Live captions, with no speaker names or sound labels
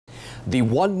The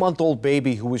 1-month-old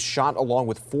baby who was shot along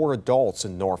with 4 adults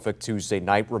in Norfolk Tuesday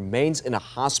night remains in a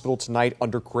hospital tonight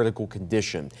under critical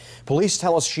condition. Police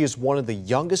tell us she is one of the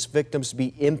youngest victims to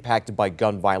be impacted by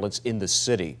gun violence in the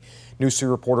city. News 3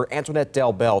 reporter Antoinette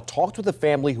Delbell talked with a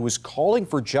family who is calling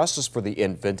for justice for the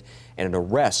infant and an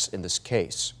arrest in this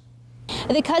case.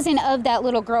 The cousin of that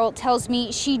little girl tells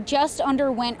me she just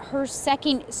underwent her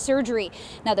second surgery.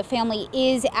 Now, the family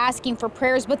is asking for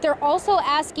prayers, but they're also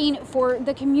asking for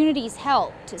the community's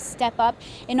help to step up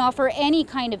and offer any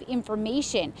kind of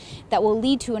information that will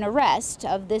lead to an arrest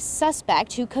of this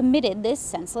suspect who committed this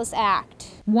senseless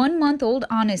act. 1-month-old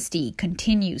Honesty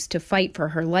continues to fight for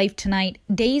her life tonight,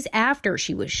 days after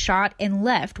she was shot and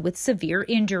left with severe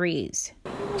injuries.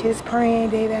 Just praying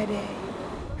day by day.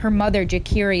 Her mother,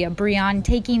 Jakiria Breon,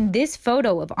 taking this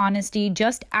photo of Honesty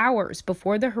just hours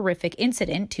before the horrific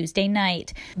incident Tuesday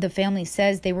night. The family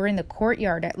says they were in the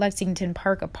courtyard at Lexington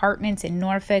Park Apartments in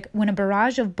Norfolk when a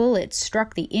barrage of bullets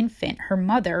struck the infant, her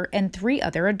mother, and 3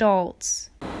 other adults.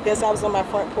 Yes, I was on my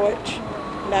front porch,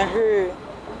 and I heard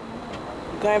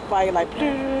gunfire like...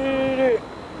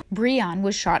 Breon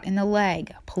was shot in the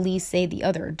leg. Police say the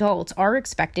other adults are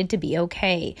expected to be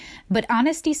okay, but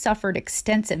Honesty suffered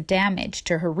extensive damage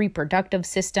to her reproductive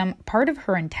system, part of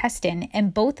her intestine,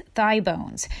 and both thigh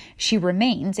bones. She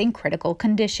remains in critical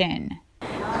condition.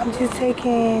 I'm just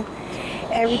taking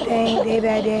everything day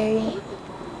by day,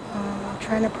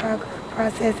 trying to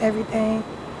process everything.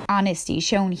 Honesty,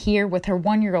 shown here with her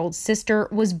 1-year-old sister,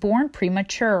 was born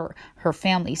premature. Her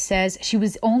family says she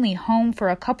was only home for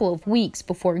a couple of weeks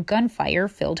before gunfire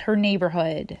filled her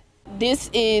neighborhood. This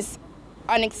is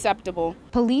unacceptable.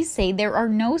 Police say there are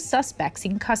no suspects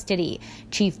in custody.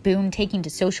 Chief Boone taking to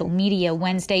social media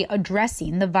Wednesday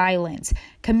addressing the violence.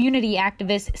 Community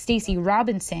activist Stacey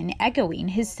Robinson echoing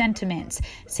his sentiments,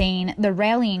 saying the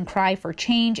rallying cry for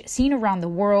change seen around the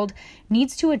world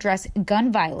needs to address gun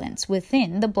violence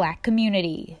within the Black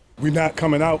community. We're not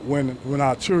coming out when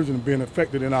our children are being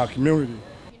affected in our community.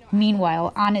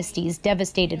 Meanwhile, Honesty's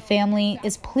devastated family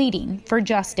is pleading for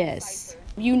justice.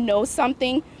 You know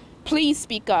something? Please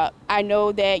speak up. I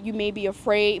know that you may be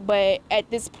afraid, but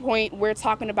at this point, we're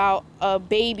talking about a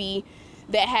baby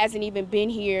that hasn't even been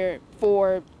here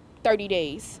for 30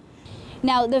 days.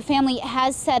 Now, the family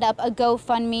has set up a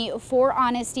GoFundMe for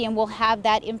Honesty, and we'll have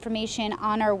that information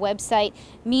on our website.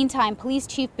 Meantime, Police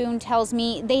Chief Boone tells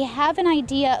me they have an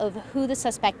idea of who the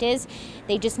suspect is.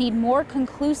 They just need more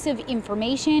conclusive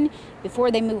information before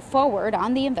they move forward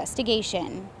on the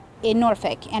investigation. In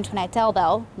Norfolk, Antoinette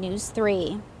Delbell, News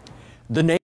 3. The